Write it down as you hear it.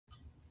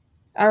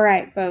All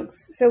right,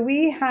 folks. So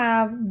we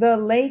have the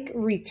lake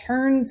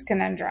returns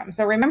conundrum.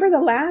 So remember the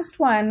last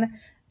one,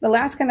 the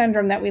last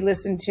conundrum that we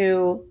listened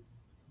to,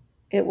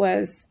 it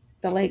was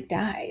the lake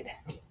died.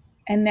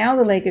 And now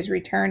the lake is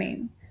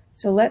returning.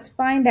 So let's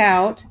find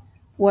out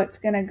what's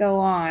going to go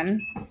on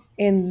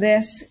in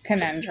this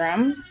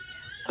conundrum.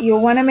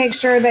 You'll want to make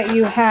sure that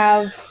you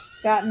have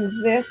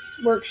gotten this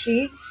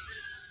worksheet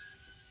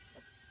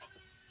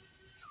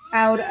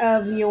out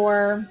of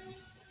your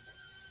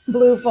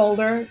blue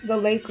folder, the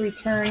lake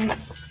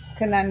returns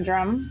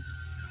conundrum.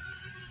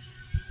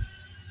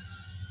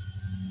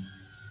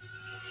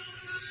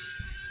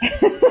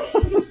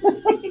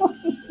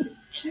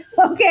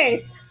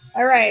 Okay,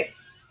 all right.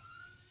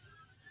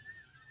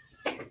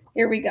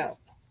 Here we go.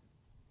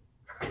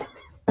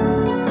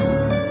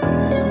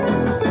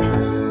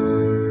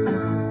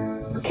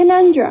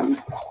 Conundrums,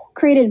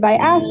 created by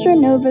Astra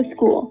Nova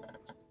School.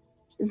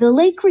 The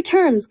Lake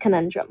Returns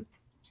Conundrum.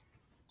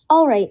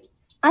 All right,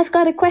 I've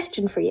got a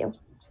question for you.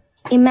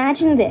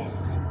 Imagine this.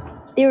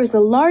 There is a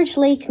large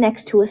lake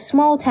next to a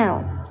small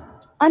town.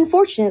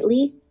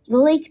 Unfortunately, the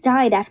lake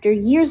died after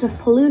years of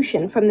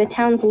pollution from the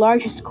town's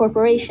largest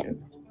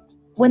corporation.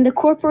 When the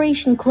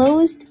corporation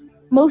closed,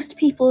 most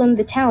people in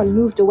the town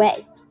moved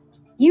away.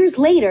 Years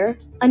later,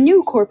 a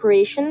new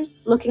corporation,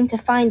 looking to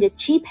find a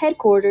cheap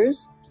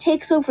headquarters,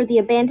 takes over the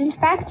abandoned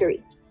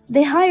factory.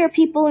 They hire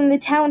people in the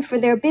town for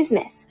their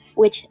business,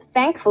 which,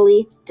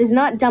 thankfully, does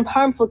not dump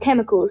harmful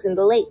chemicals in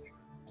the lake.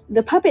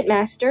 The puppet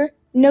master,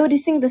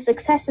 noticing the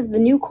success of the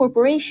new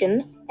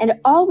corporation and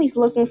always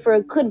looking for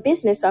a good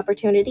business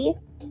opportunity,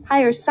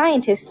 hires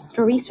scientists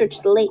to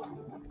research the lake.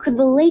 Could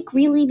the lake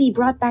really be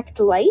brought back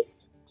to life?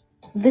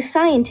 The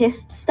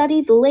scientists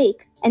study the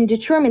lake and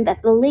determine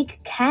that the lake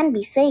can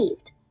be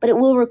saved, but it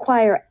will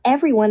require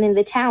everyone in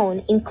the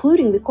town,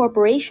 including the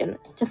corporation,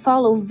 to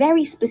follow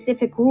very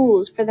specific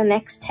rules for the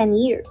next 10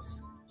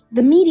 years.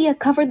 The media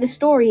covered the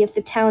story of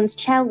the town's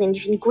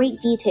challenge in great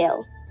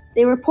detail.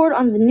 They report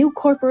on the new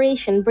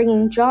corporation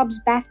bringing jobs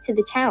back to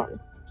the town,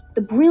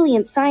 the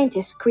brilliant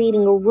scientists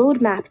creating a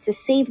roadmap to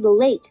save the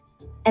lake,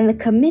 and the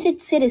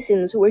committed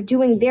citizens who are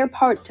doing their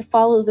part to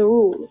follow the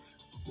rules.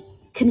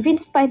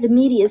 Convinced by the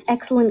media's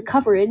excellent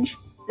coverage,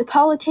 the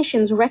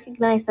politicians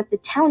recognize that the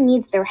town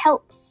needs their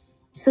help,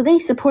 so they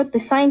support the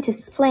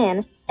scientists'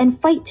 plan and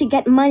fight to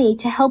get money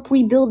to help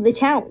rebuild the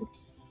town.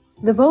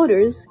 The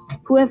voters,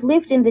 who have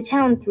lived in the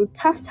town through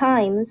tough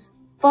times,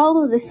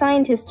 follow the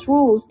scientists'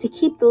 rules to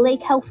keep the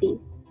lake healthy,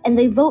 and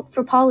they vote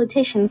for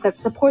politicians that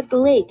support the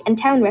lake and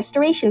town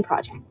restoration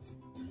projects.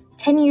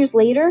 10 years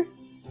later,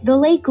 the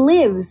lake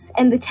lives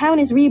and the town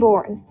is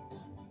reborn.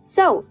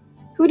 So,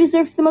 who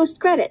deserves the most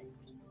credit?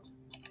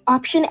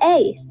 Option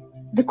A,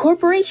 the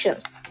corporation.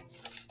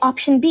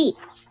 Option B,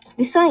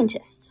 the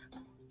scientists.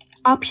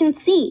 Option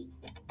C,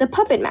 the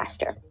puppet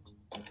master.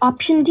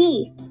 Option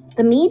D,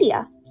 the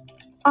media.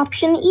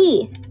 Option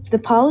E, the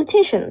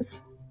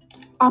politicians.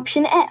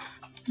 Option F,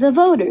 the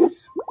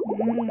voters.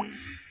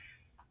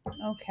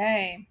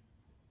 Okay.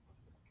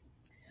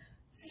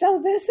 So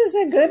this is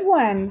a good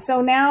one.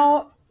 So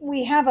now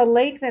we have a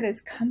lake that has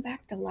come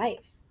back to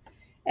life.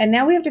 And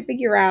now we have to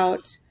figure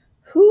out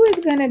who is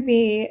going to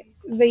be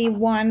the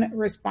one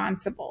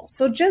responsible.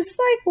 So just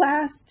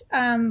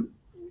like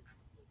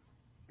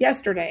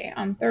yesterday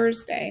on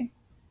Thursday,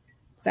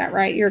 is that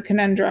right? Your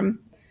conundrum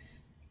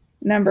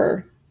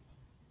number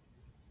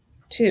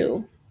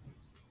 2.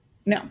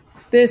 No,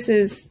 this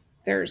is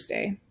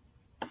Thursday.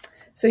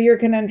 So your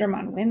conundrum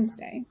on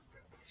Wednesday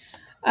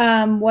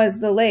was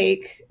the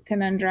lake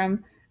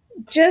conundrum.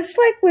 Just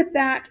like with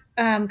that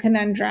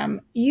conundrum,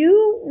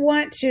 you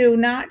want to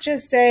not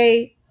just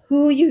say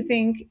who you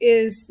think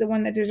is the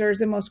one that deserves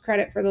the most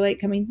credit for the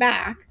lake coming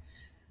back.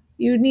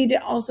 You need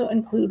to also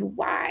include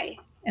why.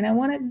 And I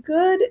want a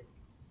good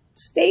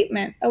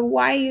statement of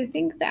why you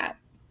think that.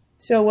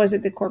 So was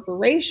it the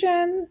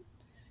corporation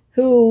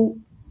who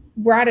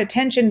brought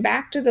attention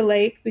back to the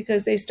lake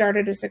because they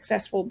started a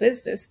successful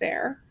business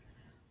there?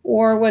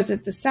 Or was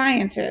it the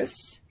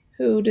scientists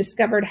who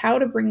discovered how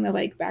to bring the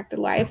lake back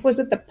to life? Was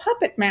it the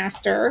puppet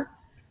master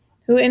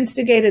who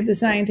instigated the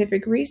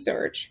scientific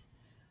research?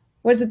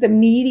 Was it the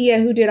media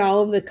who did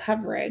all of the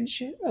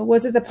coverage?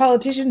 Was it the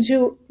politicians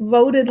who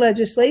voted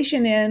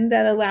legislation in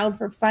that allowed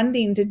for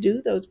funding to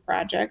do those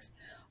projects?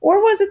 Or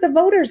was it the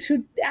voters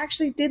who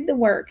actually did the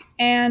work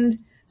and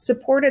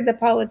supported the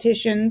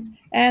politicians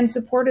and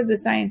supported the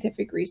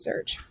scientific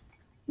research?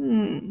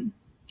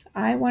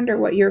 I wonder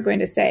what you're going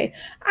to say.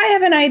 I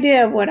have an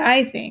idea of what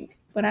I think,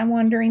 but I'm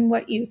wondering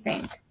what you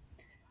think.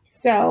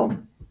 So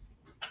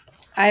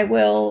I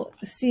will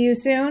see you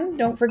soon.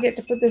 Don't forget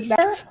to put this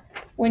back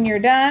when you're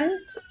done.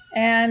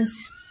 And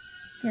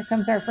here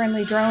comes our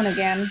friendly drone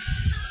again.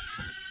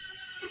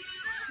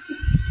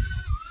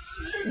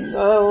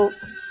 Whoa.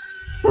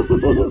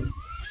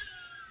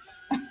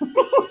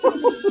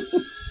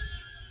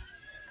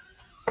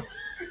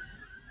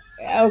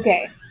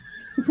 Okay.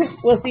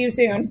 We'll see you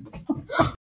soon.